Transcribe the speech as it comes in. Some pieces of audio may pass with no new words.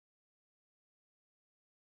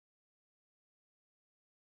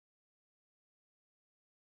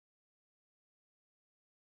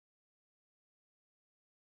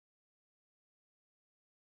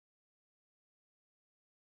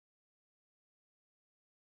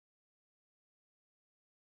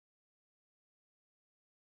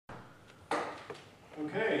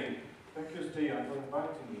Okay, thank you, Stian, for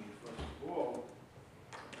inviting me. First of all,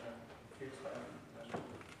 feels like there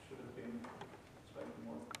should have been slightly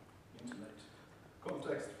more intimate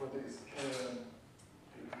context for this.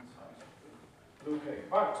 Okay,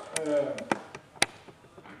 but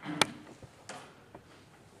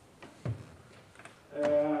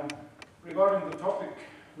regarding the topic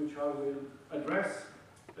which I will address,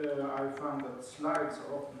 I found that slides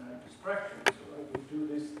are often a distraction, so I will do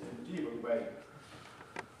this in a medieval way,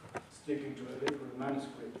 sticking to a literal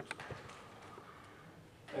manuscript.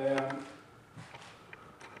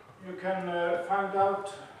 You can find out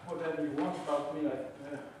whatever you want about me. I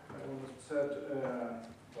almost said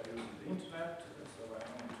by using the internet, so I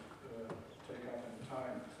won't take up any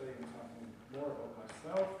time saying something more about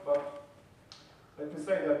myself. But let me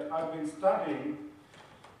say that I've been studying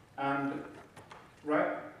and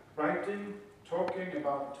writing, talking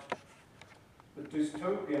about the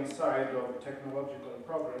dystopian side of technological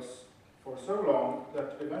progress for so long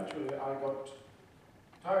that eventually I got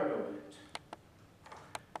tired of it.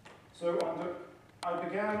 So I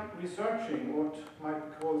began researching what might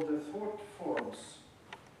be called the thought forms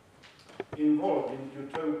involved in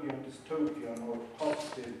utopian, dystopian, or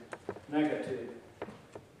positive, negative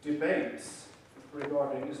debates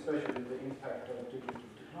regarding especially the impact of digital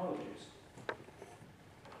technologies.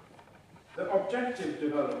 The objective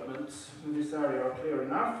developments in this area are clear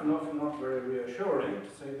enough and often not very reassuring, to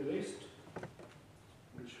say the least,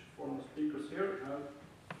 which former speakers here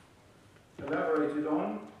have elaborated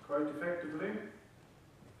on quite effectively.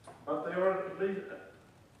 But they are at least,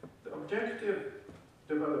 the objective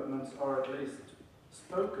developments are at least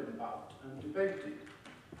spoken about and debated.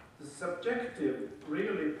 The subjective,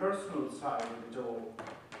 really personal side of it all,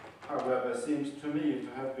 however, seems to me to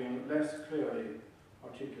have been less clearly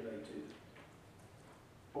articulated,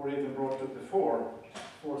 or even brought to the fore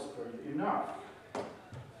forcefully enough.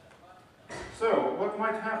 So, what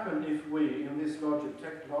might happen if we, in this largely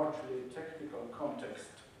technical context,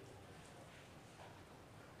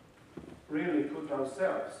 really put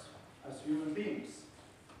ourselves as human beings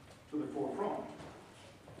to the forefront?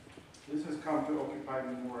 This has come to occupy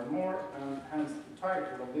me more and more, and hence the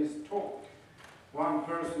title of this talk, One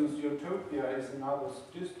Person's Utopia is Another's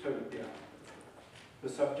Dystopia, the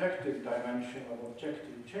subjective dimension of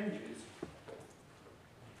objective changes.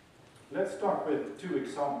 Let's start with two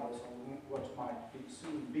examples of what might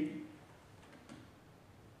soon be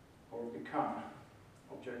or become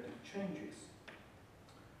objective changes.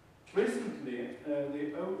 Recently,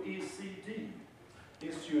 the OECD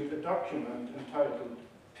issued a document entitled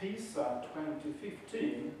PISA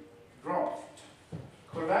 2015 Draft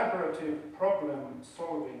Collaborative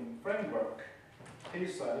Problem-Solving Framework.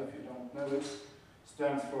 PISA, if you don't know it,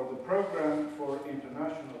 stands for the Program for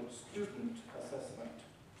International Student Assessment.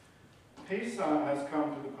 PISA has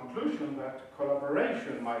come to the conclusion that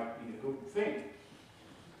collaboration might be a good thing.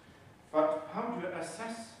 But how do you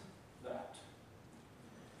assess that?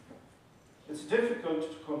 It's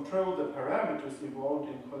difficult to control the parameters involved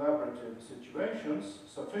in collaborative situations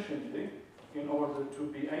sufficiently in order to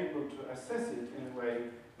be able to assess it in a way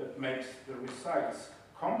that makes the results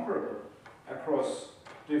comparable across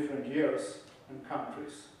different years and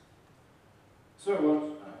countries.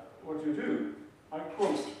 So what you do, I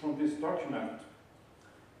quote from this document: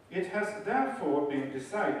 "It has therefore been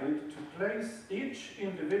decided to place each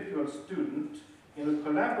individual student in a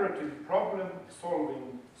collaborative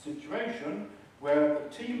problem-solving situation where the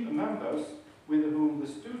team members with whom the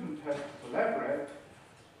student has to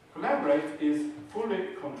collaborate is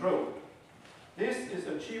fully controlled. This is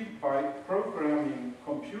achieved by programming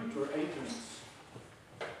computer agents."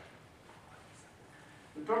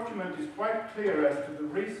 The document is quite clear as to the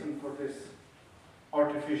reason for this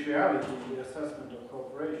artificiality in the assessment of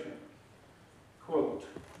cooperation. Quote,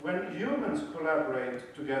 "When humans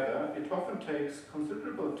collaborate together, it often takes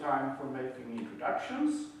considerable time for making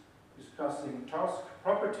introductions, discussing task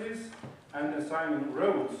properties, and assigning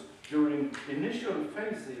roles during initial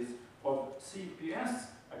phases of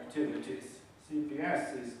CPS activities."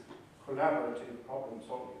 CPS is collaborative problem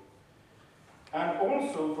solving. "And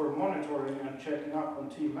also for monitoring and checking up on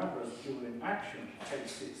team members during action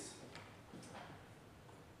phases."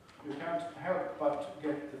 You can't help but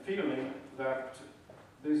get the feeling that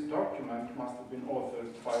this document must have been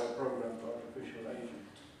authored by a programmed artificial agent.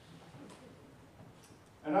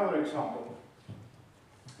 Another example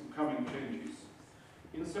of coming changes.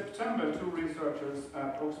 In September, two researchers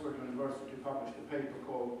at Oxford University published a paper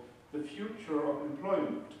called "The Future of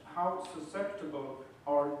Employment: How Susceptible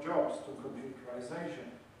Are Jobs to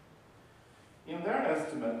Computerization?" In their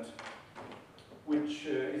estimate, which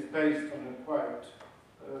is based on a quite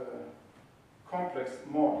complex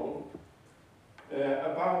model,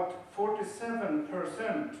 about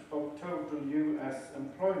 47% of total US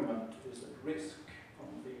employment is at risk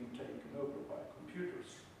from being taken over by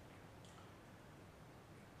computers.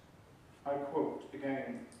 I quote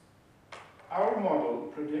again, "Our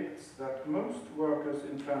model predicts that most workers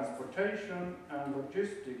in transportation and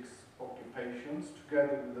logistics occupations,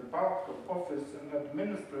 together with the bulk of office and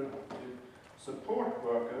administrative support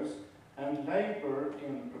workers and labor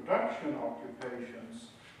in production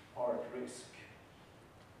occupations, are at risk.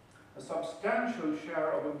 A substantial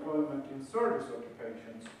share of employment in service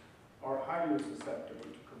occupations are highly susceptible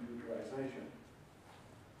to computerization."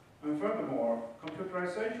 And furthermore,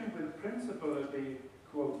 computerization will principally be,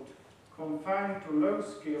 quote, "confined to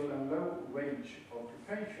low-skill and low-wage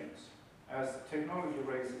occupations. As technology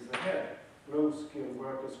races ahead, low-skill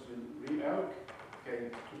workers will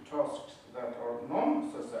reallocate to tasks that are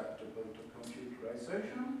non-susceptible to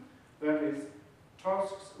computerization, that is,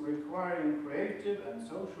 tasks requiring creative and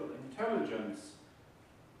social intelligence.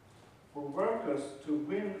 For workers to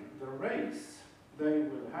win the race, they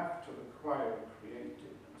will have to acquire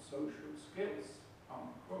creative and social skills,"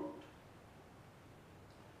 unquote.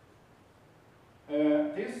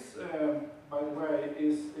 This, by the way,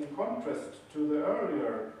 is in contrast to the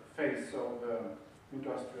earlier phase of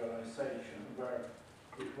industrialization, where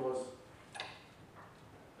it was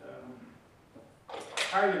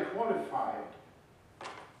highly qualified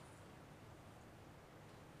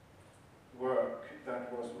work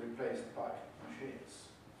that was replaced by machines,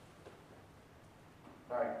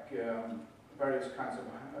 like various kinds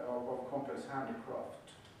of complex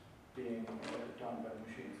handicraft being done by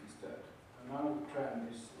machines instead. And now the trend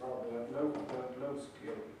is rather that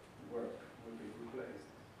low-skill work will be replaced.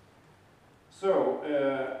 So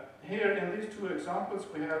here in these two examples,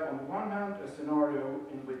 we have on the one hand a scenario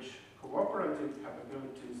in which cooperative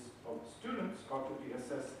capabilities of students are to be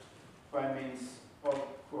assessed by means of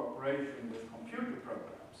cooperation with computer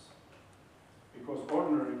programs, because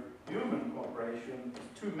ordinary human cooperation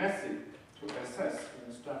is too messy to assess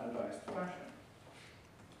in a standardized fashion.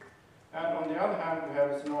 And on the other hand, we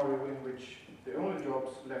have a scenario in which the only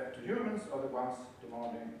jobs left to humans are the ones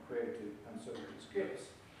demanding creative and social skills.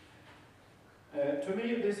 To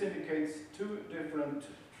me, this indicates two different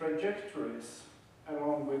trajectories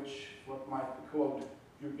along which what might be called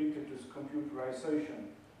ubiquitous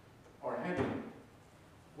computerization are heading.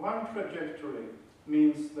 One trajectory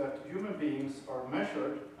means that human beings are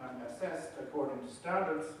measured and assessed according to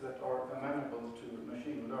standards that are amenable to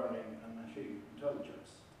machine learning and machine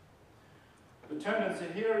intelligence. The tendency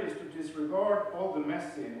here is to disregard all the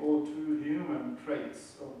messy, all too human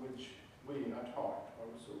traits of which we at heart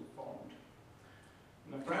are so fond.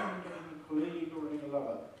 In a friend, in a colleague, or in a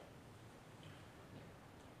lover.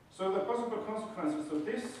 So the possible consequences of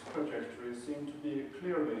this trajectory seem to be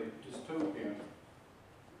clearly dystopian,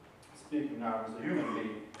 speaking now as a human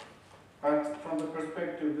being. But from the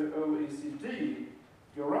perspective of the OECD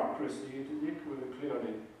bureaucracy, it is equally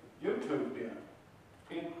clearly utopian.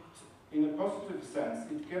 In a positive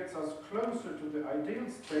sense, it gets us closer to the ideal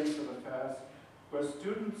state of affairs where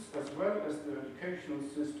students, as well as the educational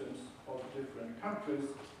systems of different countries,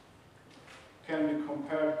 can be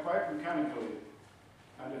compared quite mechanically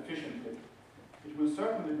and efficiently. It will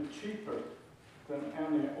certainly be cheaper than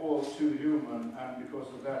any all too human and, because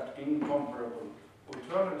of that, incomparable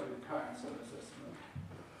alternative kinds of assessment.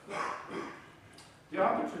 The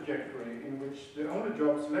other trajectory, in which the only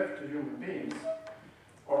jobs left to human beings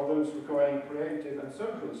are those requiring creative and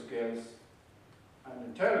social skills and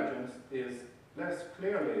intelligence, is less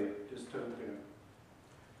clearly dystopian.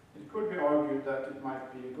 It could be argued that it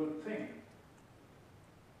might be a good thing.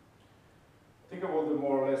 Think of all the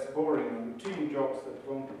more or less boring and routine jobs that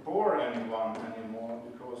won't bore anyone anymore,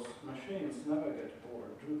 because machines never get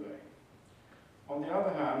bored, do they? On the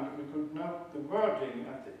other hand, we could note the wording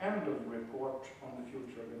at the end of the report on the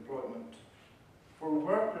future of employment. For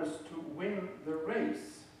workers to win the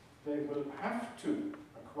race, they will have to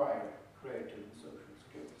acquire creative and social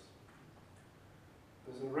skills.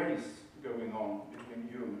 There's a race going on between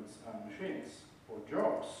humans and machines for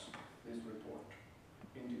jobs, this report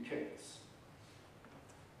indicates.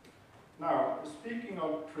 Now, speaking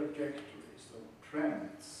of trajectories, of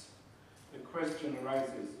trends, the question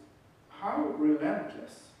arises, how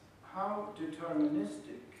relentless, how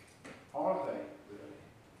deterministic are they really?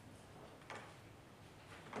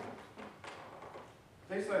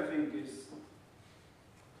 This, I think, is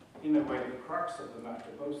in a way the crux of the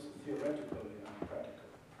matter, both theoretically and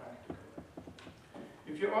practically.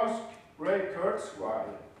 If you ask Ray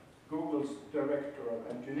Kurzweil, Google's director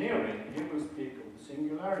of engineering, he will speak of the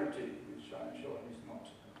singularity, which I'm sure he's not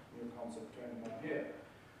new concept to anyone here.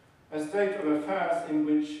 A state of affairs in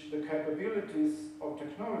which the capabilities of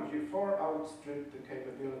technology far outstrip the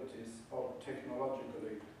capabilities of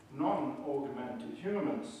technologically non-augmented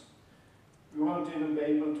humans. We won't even be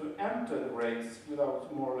able to enter the race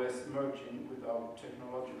without more or less merging with our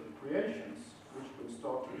technological creations, which will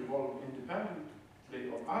start to evolve independently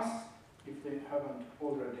of us if they haven't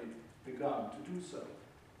already begun to do so.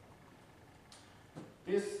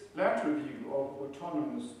 This latter view of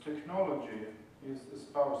autonomous technology is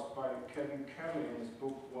espoused by Kevin Kelly in his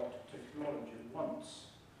book, What Technology Wants.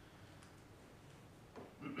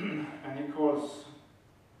 And he calls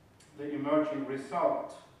the emerging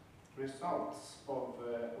results of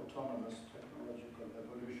autonomous technological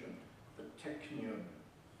evolution the technium.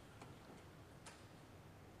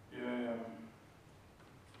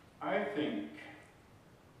 I think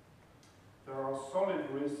there are solid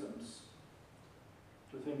reasons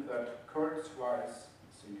to think that Kurzweil's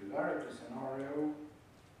singularity scenario,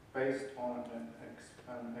 based on an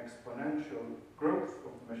exponential growth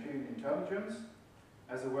of machine intelligence,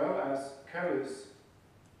 as well as Kelly's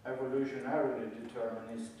evolutionarily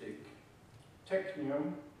deterministic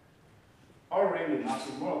technium, are really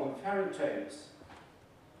nothing more than fairy tales.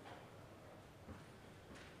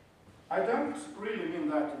 I don't really mean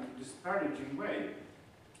that in a disparaging way.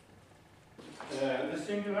 The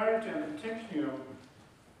singularity and the technium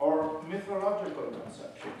are mythological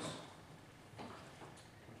conceptions,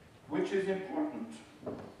 which is important,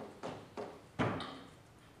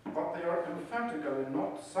 but they are emphatically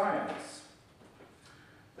not science.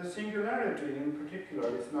 The singularity in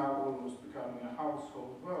particular is now almost becoming a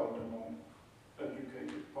household word among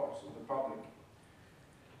educated parts of the public.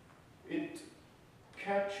 It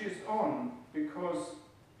catches on because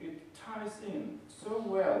it ties in so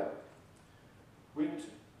well with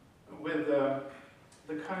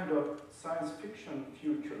the kind of science fiction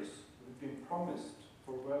futures that have been promised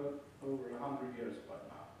for well over 100 years by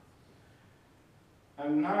now.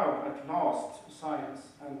 And now, at last, science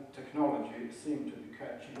and technology seem to be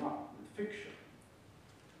catching up with fiction.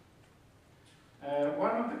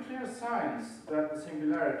 One of the clear signs that the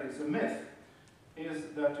singularity is a myth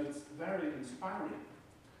is that it's very inspiring.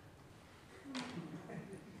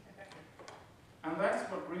 And that's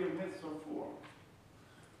what real myths are for.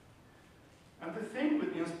 And the thing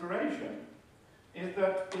with inspiration is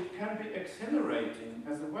that it can be exhilarating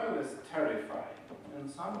as well as terrifying. And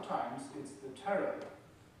sometimes it's the terror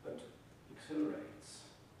that exhilarates.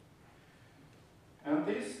 And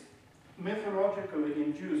these mythologically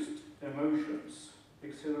induced emotions,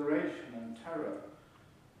 exhilaration and terror,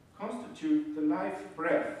 constitute the life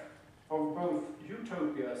breath of both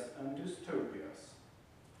utopias and dystopias,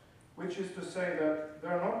 which is to say that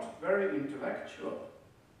they're not very intellectual,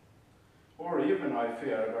 or even, I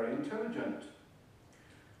fear, very intelligent.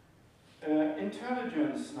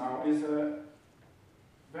 Intelligence now is a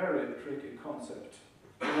very tricky concept,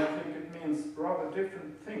 and I think it means rather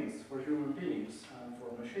different things for human beings and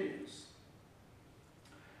for machines.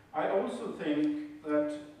 I also think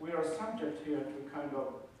that we are subject here to a kind of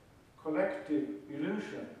collective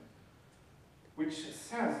illusion, which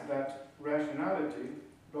says that rationality,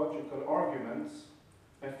 logical arguments,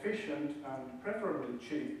 efficient and preferably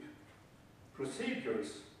cheap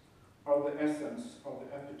procedures are the essence of the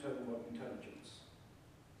epitome of intelligence.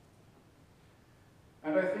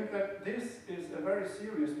 And I think that this is a very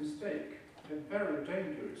serious mistake, a very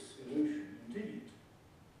dangerous illusion indeed.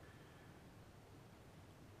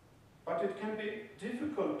 But it can be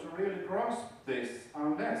difficult to really grasp this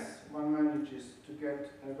unless one manages to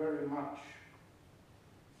get very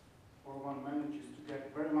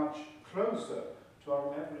much closer to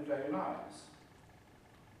our everyday lives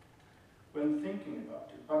when thinking about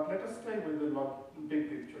it. But let us stay with the big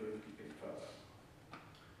picture a little bit further.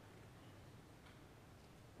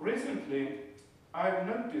 Recently, I've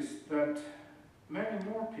noticed that many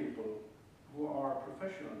more people who are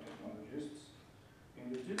professional technologists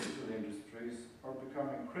in the digital industries are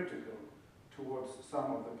becoming critical towards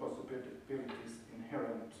some of the possibilities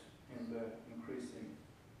inherent in the increasing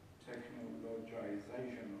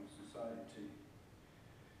technologization of society.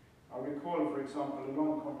 I recall, for example, a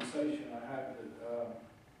long conversation I had with an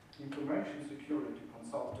information security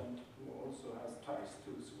consultant who also has ties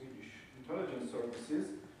to Swedish intelligence services,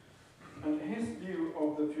 and his view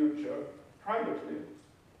of the future, privately,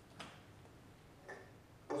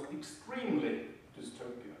 was extremely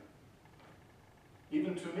dystopian.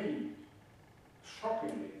 Even to me,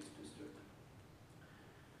 shockingly dystopian.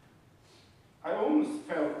 I almost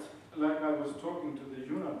felt like I was talking to the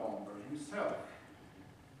Unabomber himself.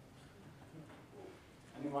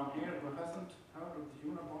 Anyone here who hasn't heard of the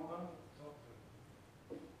Unabomber?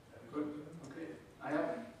 Good. Okay. I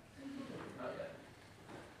haven't. Not yet.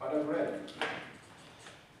 But I've read it.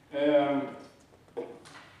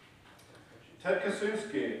 Ted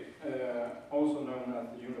Kaczynski, also known as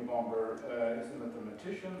the Unabomber, is a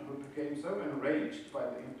mathematician who became so enraged by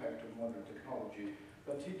the impact of modern technology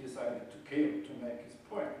that he decided to kill to make his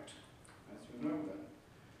point, as you know then.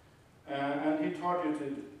 And he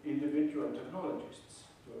targeted individual technologists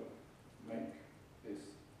to make this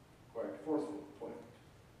quite forceful point.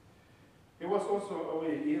 He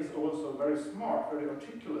is also very smart, very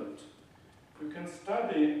articulate. You can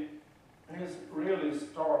study his really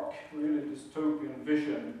stark, really dystopian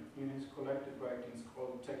vision in his collected writings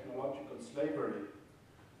called Technological Slavery,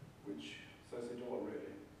 which says it all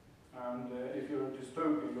really. And if you're a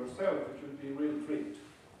dystopian yourself, it should be a real treat.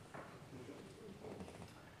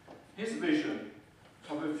 His vision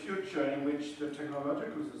of a future in which the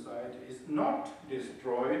technological society is not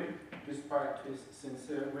destroyed, despite his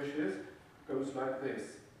sincere wishes, goes like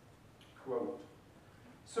this, quote,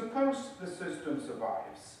 "Suppose the system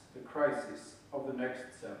survives the crisis of the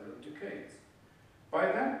next several decades.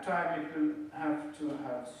 By that time it will have to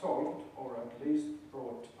have solved, or at least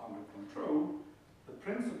brought under control, the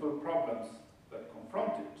principal problems that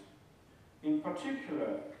confront it, in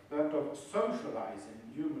particular that of socializing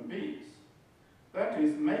human beings. That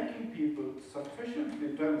is, making people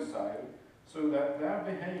sufficiently docile so that their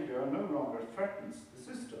behavior no longer threatens the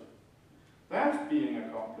system. That being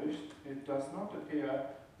accomplished, it does not appear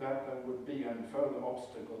that there would be any further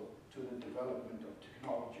obstacle to the development of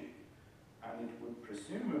technology, and it would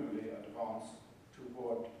presumably advance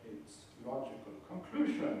toward its logical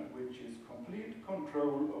conclusion, which is complete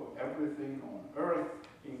control of everything on Earth,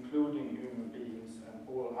 including human beings and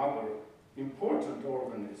all other important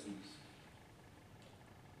organisms."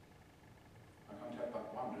 I can't help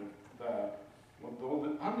but wonder what all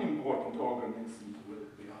the unimportant organisms will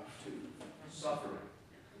be up to. Suffering.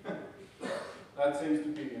 That seems to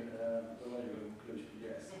be the logical conclusion,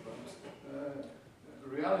 yes.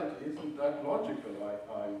 But reality isn't that logical, I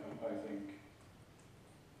think,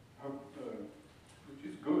 which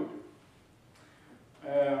is good.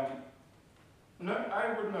 No,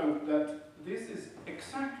 I would note that this is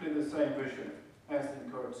exactly the same vision as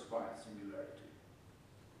in Kurzweil's singularity.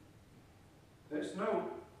 There's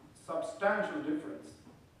no substantial difference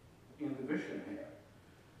in the vision here.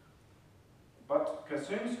 But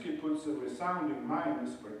Kaczynski puts a resounding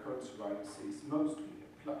minus where Kurzweil sees mostly a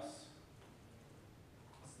plus.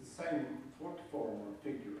 It's the same form or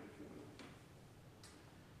figure, if you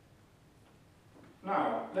will.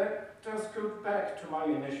 Now, let us go back to my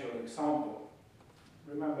initial example.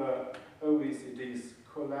 Remember OECD's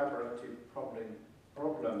collaborative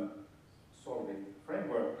problem-solving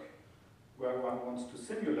framework, where one wants to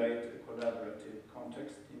simulate a collaborative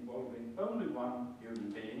context involving only one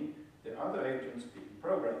human being, the other agents being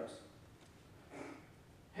programs.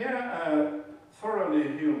 Here, a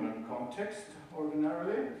thoroughly human context,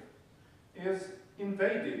 ordinarily, is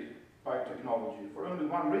invaded by technology for only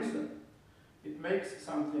one reason. It makes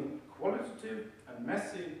something qualitative and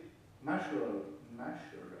messy, measurable. It's a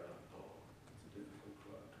difficult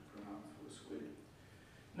word to pronounce for a Swede.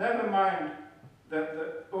 Never mind that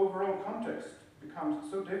the overall context becomes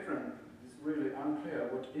so different, it's really unclear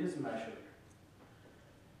what is measured.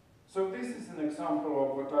 So this is an example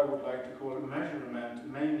of what I would like to call measurement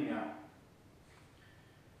mania.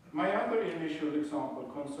 My other initial example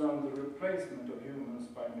concerned the replacement of humans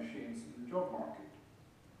by machines in the job market.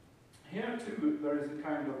 Here too there is a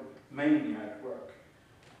kind of mania at work.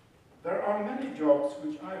 There are many jobs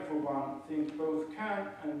which I for one think both can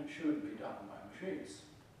and should be done by machines.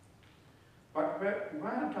 But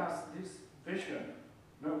where does this vision,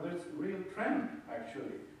 no, this real trend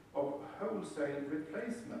actually, of wholesale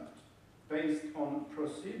replacement based on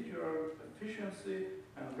procedural efficiency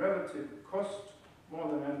and relative cost more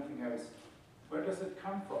than anything else, where does it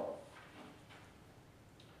come from?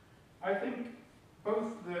 I think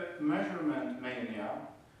both the measurement mania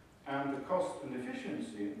and the cost and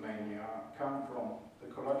efficiency mania come from the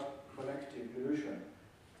collective illusion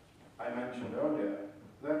I mentioned earlier,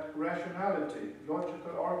 that rationality,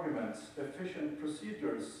 logical arguments, efficient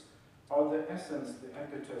procedures are the essence, the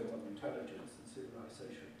epitome of intelligence and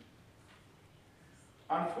civilization.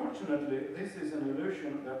 Unfortunately, this is an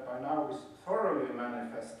illusion that by now is thoroughly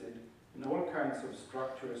manifested in all kinds of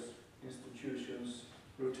structures, institutions,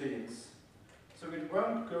 routines. So it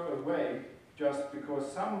won't go away just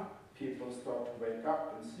because some people start to wake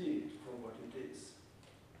up and see it for what it is.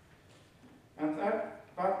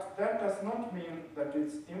 But that does not mean that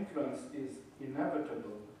its influence is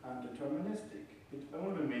inevitable and deterministic. It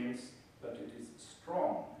only means that it is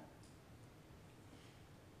strong.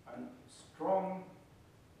 And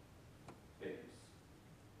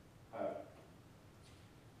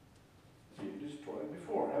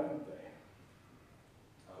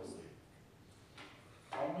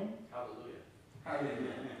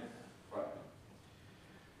Right.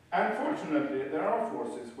 Unfortunately, there are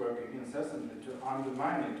forces working incessantly to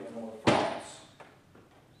undermine it on all fronts.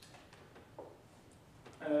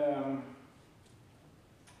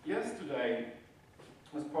 Yesterday,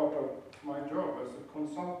 as part of my job as a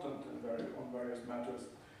consultant on various matters,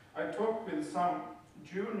 I talked with some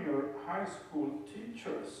junior high school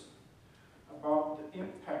teachers about the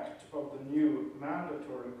impact of the new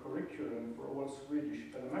mandatory curriculum for all Swedish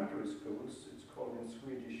elementary schools. It's called in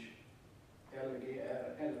Swedish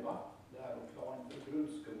Lgr 11, läroplan för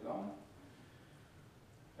grundskolan.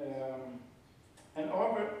 An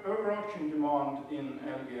overarching demand in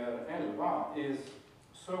Lgr 11 is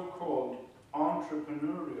so-called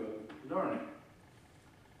entrepreneurial learning.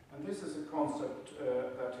 And this is a concept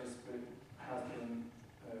that has been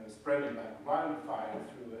spreading like wildfire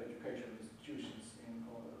through educational institutions in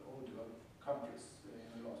all developed countries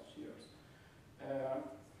in the last years.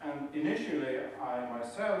 And initially, I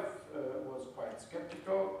myself was quite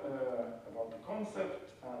skeptical about the concept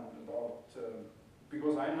and about,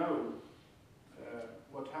 because I know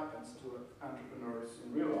what happens to entrepreneurs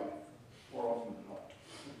in real life, more often than not.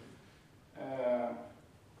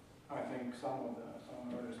 I think some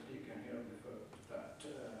earlier speaker here referred to that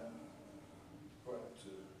quite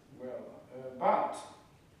well. But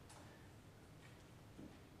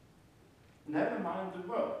never mind the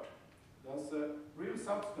word. There's a real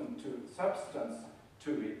substance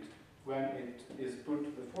to it when it is put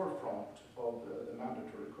to the forefront of the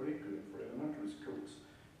mandatory curriculum for elementary schools.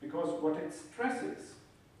 Because what it stresses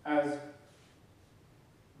as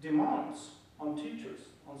demands on teachers,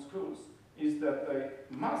 on schools, is that they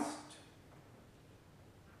must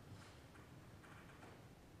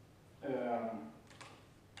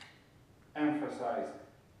emphasize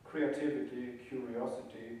creativity,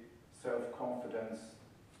 curiosity, self-confidence,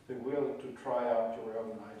 the will to try out your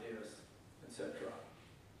own ideas, etc.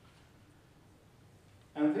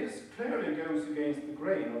 And this clearly goes against the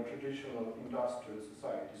grain of traditional industrial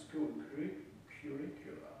society school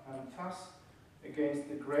curricula, and thus against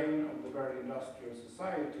the grain of the very industrial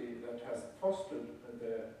society that has fostered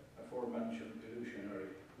the aforementioned illusionary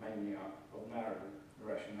mania of narrow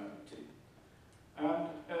rationality. And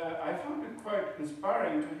I found it quite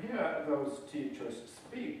inspiring to hear those teachers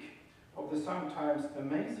speak of the sometimes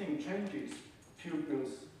amazing changes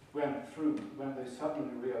pupils went through when they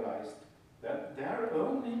suddenly realized that their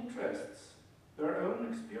own interests, their own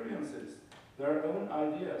experiences, their own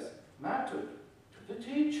ideas mattered to the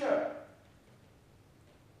teacher.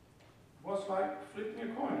 It was like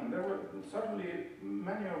flipping a coin. There were certainly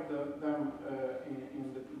many of them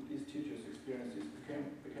these teachers' experiences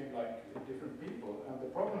became like different people, and the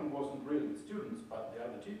problem wasn't really the students but the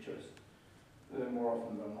other teachers, more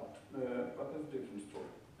often than not. But that's a different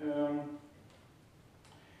story.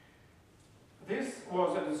 This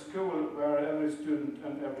was at a school where every student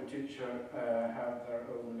and every teacher had their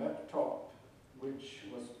own laptop, which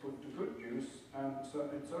was put to good use, and so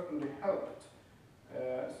it certainly helped.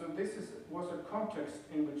 So this was a context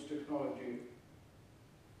in which technology,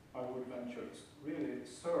 I would venture, really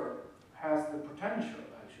has the potential,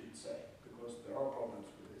 I should say, because there are problems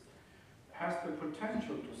with this, has the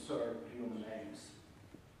potential to serve human aims.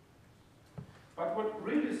 But what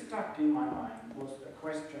really stuck in my mind was a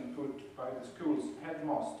question put by the school's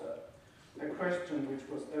headmaster, a question which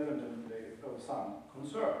was evidently of some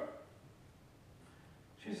concern.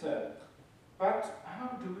 She said, "But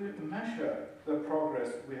how do we measure the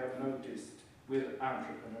progress we have noticed with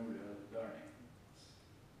entrepreneurial learning?"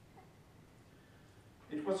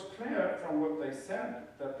 It was clear from what they said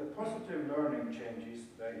that the positive learning changes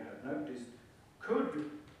they had noticed could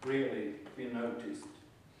really be noticed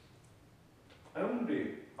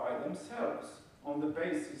only by themselves on the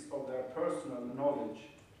basis of their personal knowledge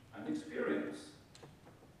and experience.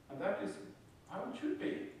 And that is how it should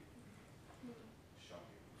be.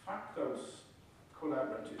 Fuck those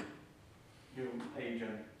collaborative new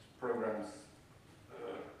agent programs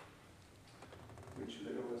which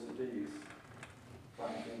the OECD is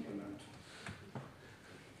trying to implement.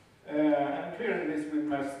 And clearly this will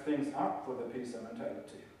mess things up for the PISA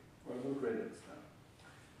mentality. Well, good riddance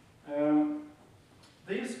then.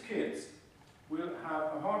 These kids will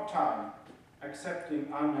have a hard time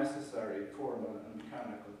accepting unnecessary formal and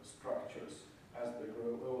mechanical structures as they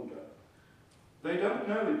grow older. They don't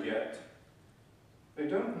know it yet. They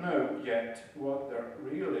don't know yet what they're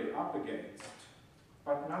really up against.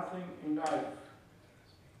 But nothing in life,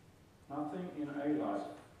 nothing in a life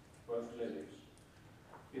worth living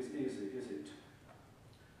is easy, is it?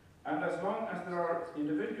 And as long as there are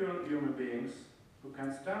individual human beings who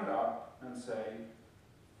can stand up and say,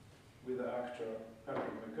 with the actor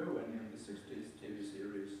Patrick McGowan in the 60s TV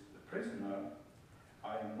series The Prisoner,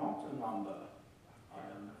 I am not a number, I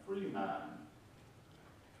am a free man.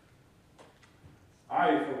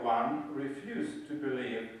 I, for one, refuse to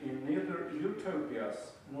believe in neither utopias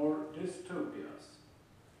nor dystopias,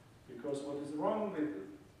 because what is wrong with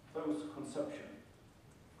those conceptions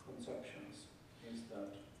is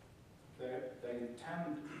that they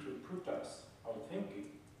tend to put us, our thinking,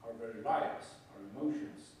 our very lives, our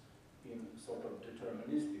emotions, in sort of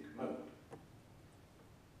deterministic mode.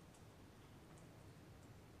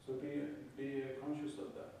 So be conscious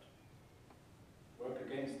of that. Work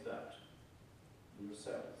against that in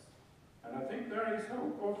yourselves. And I think there is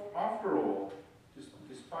hope, after all,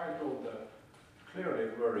 despite all the clearly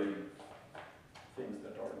worrying things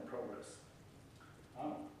that are in progress.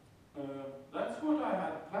 That's what I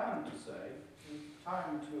had planned to say.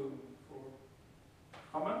 Time for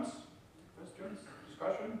comments, questions,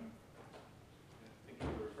 discussion. I think you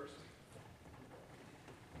were first.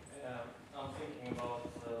 I'm thinking about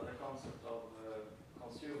the concept of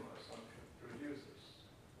consumers and producers,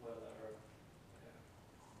 whether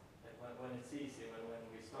like when it's easy, when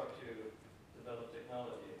we start to develop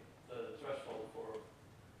technology, the threshold for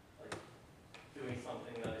like doing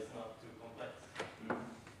something that is not too complex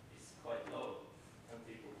is quite low, and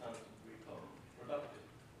people tend to become productive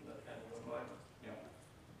in that kind of environment. Yeah.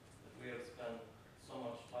 But we have spent so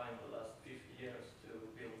much time the last 50 years to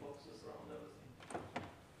build boxes around everything.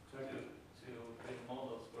 Exactly. To build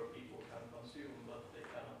models where people can consume, but they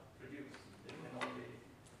cannot produce. They can only,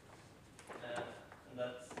 and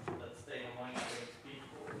that state of mind brings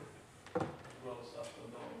people grows up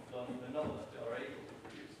and don't even know that they are able to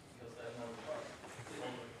produce because they have never tried. They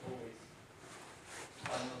always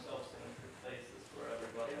find themselves in places where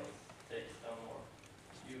everybody else takes them or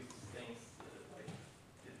uses things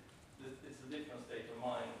it's a different state of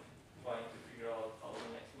mind trying to figure out how the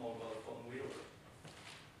next mobile phone will work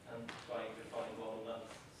and trying to find one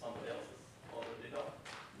that somebody else has already done.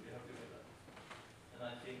 You have to do that. And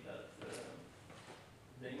I think that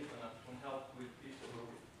the internet can help with people who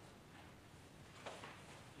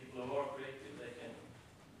are creative. They can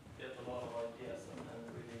get a lot of ideas and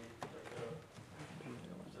really like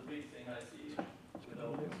the big thing I see with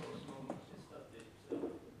open source movements is that it's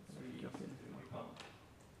really easy to become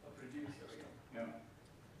a producer again. Yeah.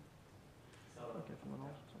 So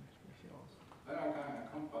I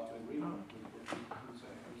can't but agree with what you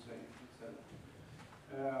say.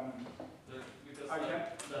 Because I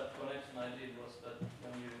that connection I did was that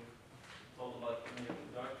when you told about community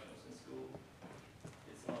interactions in school,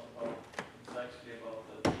 it's not about, it's actually about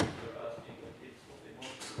the teacher asking the kids what they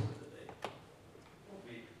want to do with the day.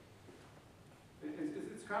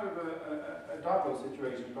 It's kind of a double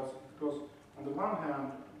situation because on the one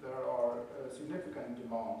hand there are significant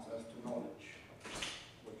demands as to knowledge,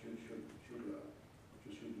 what you should learn, what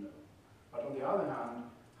you should know. But on the other hand,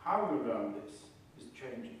 how you learn this is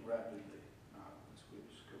changing rapidly now in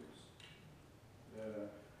Swedish schools.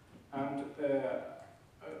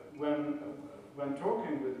 When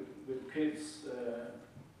talking with kids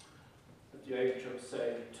at the age of say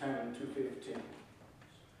 10 to 15,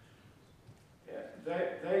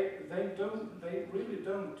 they really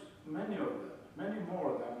don't, many of them, many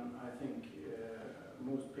more than I think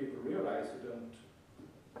most people realize who don't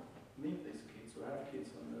meet these kids or have kids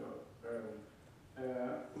on their own.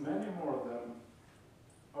 Many more of them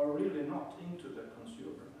are really not into the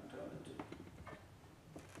consumer mentality.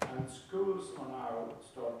 And schools are now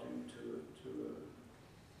starting to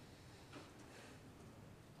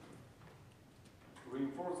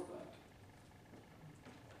reinforce that.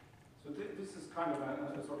 So this is kind of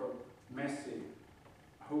a sort of messy,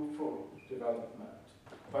 hopeful development.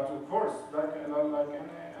 But of course, like any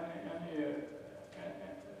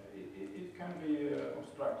it can be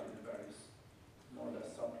obstructed in various more or less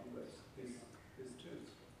subtle ways. This too.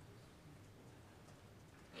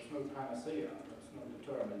 There's no panacea. There's no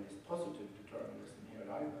positive determinism here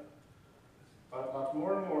either. But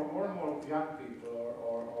more and more young people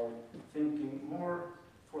are thinking more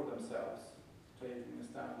for themselves, taking a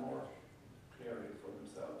stand more clearly for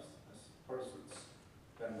themselves as persons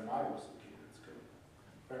than when I was a kid at school.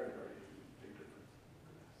 Very, very big difference.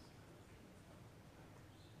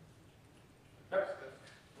 Yes.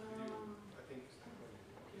 I think.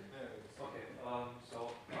 Okay. So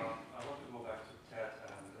I want to go back to Ted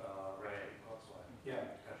and Ray Kurzweil.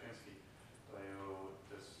 Yeah. Kaczynski.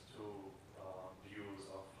 There's two views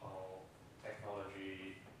of how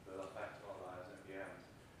technology will affect our lives in the end.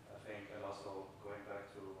 I think, and also going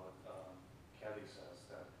back to what Kelly says,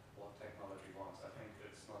 that what technology wants. I think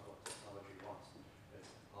it's not what technology wants.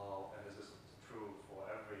 It's how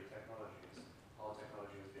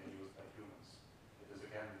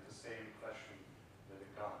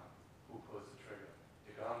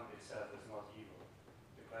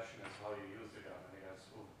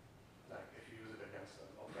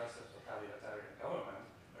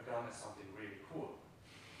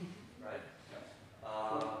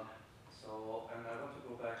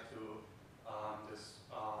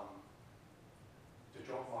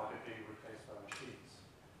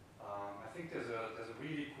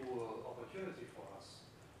opportunity for us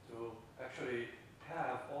to actually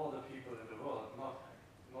have all the people in the world not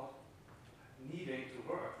needing to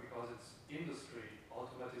work because it's industry,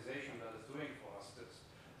 automatization that is doing for us this.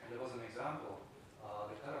 And there was an example,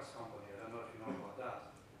 the Kellogg's company, I don't know if you know about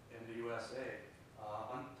that, in the USA,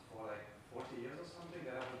 for like 40 years or something,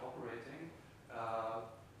 they have been operating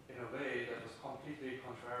in a way that was completely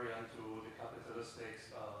contrarian to the capitalistic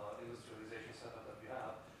industrialization setup that we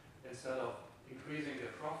have. Instead of increasing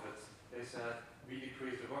their profits, they said, we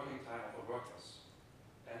decrease the working time of our workers.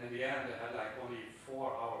 And in the end, they had like only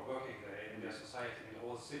 4-hour working day in their society, in the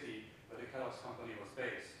whole city where the Kellogg's company was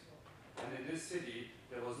based. And in this city,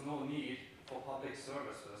 there was no need for public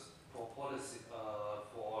services, for policy,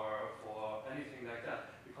 for anything like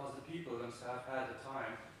that, because the people themselves had the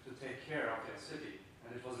time to take care of their city.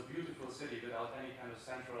 And it was a beautiful city without any kind of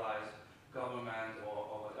centralized government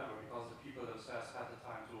or whatever, because the people themselves had the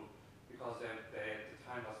time to, because the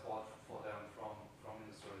time was bought for them from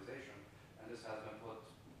industrialization. And this has been put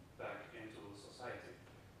back into society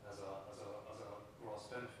as a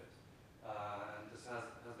gross benefit. And this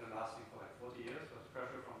has been lasting for like 40 years, but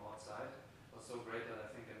pressure from outside was so great that I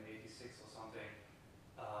think in '86 or something,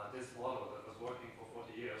 this model that was working for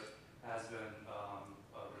 40 years has been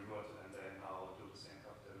reverted, and they now do the same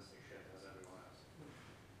capitalistic shit as everyone else.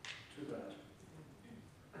 Too bad.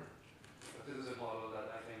 But this is a model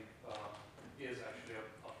that I think is actually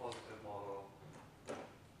a positive model,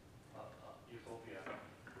 utopia.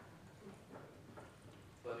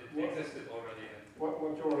 But it existed already. What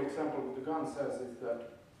your example with the gun says is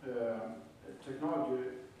that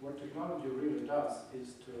what technology really does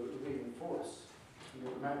is to reinforce and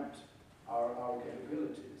augment our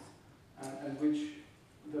capabilities, and which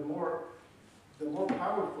the more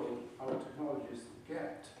powerful our technologies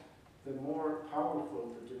get, the more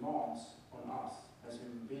powerful the demands on us as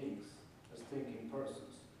human beings, as thinking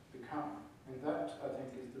persons, become. And that, I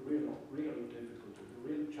think, is the real difficulty, the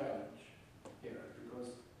real challenge here, because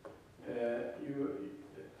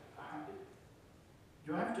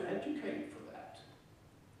you have to educate for that,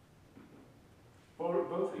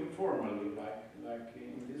 both informally, like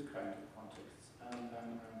in this kind of contexts, and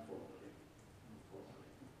formally.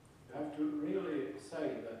 You have to really say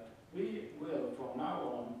that we will, from now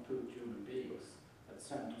on, put human beings at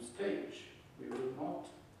center stage. We will not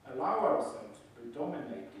allow ourselves to be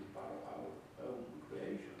dominated by our own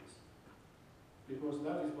creations, because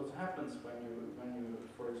that is what happens when you,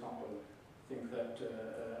 for example, think that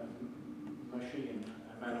machine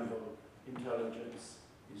amenable intelligence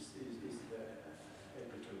is the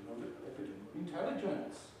epitome of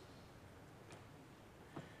intelligence.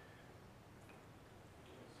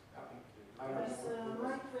 Yes,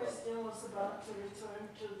 my question was about to return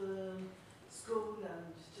to the school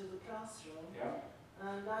and to the classroom. Yeah.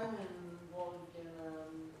 And I'm involved in a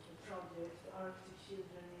project, Arctic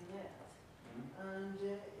Children in Net. And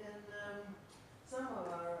in some of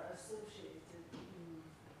our associated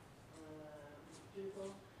people,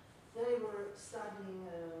 they were studying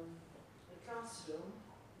a classroom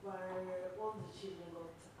where all the children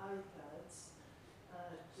got iPads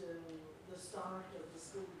at the start of the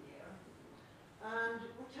school year. And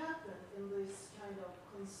what happened in this kind of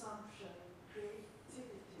consumption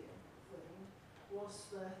creativity thing was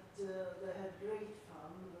that they had great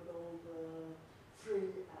fun with all the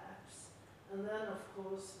free apps. And then, of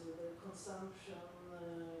course, with the consumption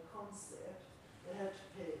concept, they had to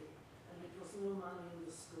pay. And it was no money in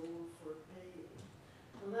the school for paying.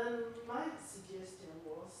 And then my suggestion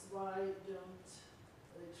was, why don't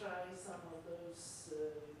they try some of those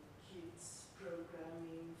kids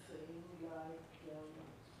programming thing like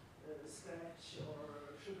Scratch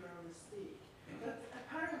or Sugar on a Stick. But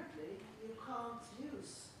apparently you can't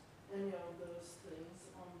use any of those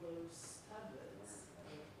things on those tablets.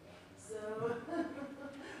 So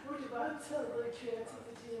what about the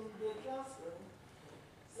creativity in the classroom?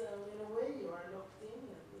 So in a way you are locked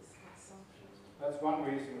in this consumption. That's one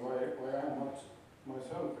reason why I'm not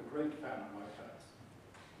myself a great fan of iPads.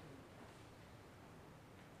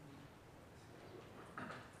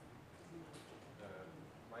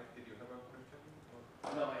 Mike, did you have a question?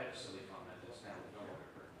 No, I had a silly comment. It's now no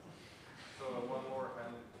longer pertinent. So one more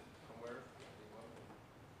hand somewhere.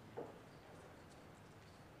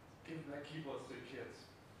 Give back keyboards to the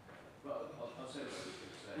kids. Well, I'll say what I was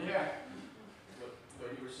going to say. Yeah.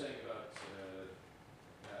 What you were saying about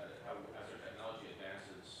how as our technology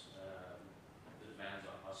advances, the demands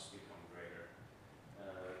on us become greater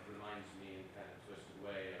reminds me in kind of a twisted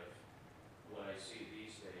way of what I see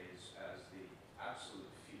these days as the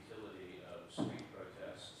absolute futility of street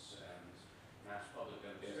protests and mass public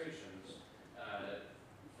demonstrations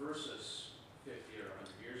versus 50 or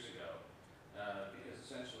 100 years ago,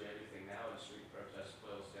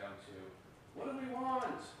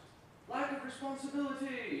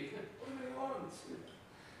 responsibility. What do they want?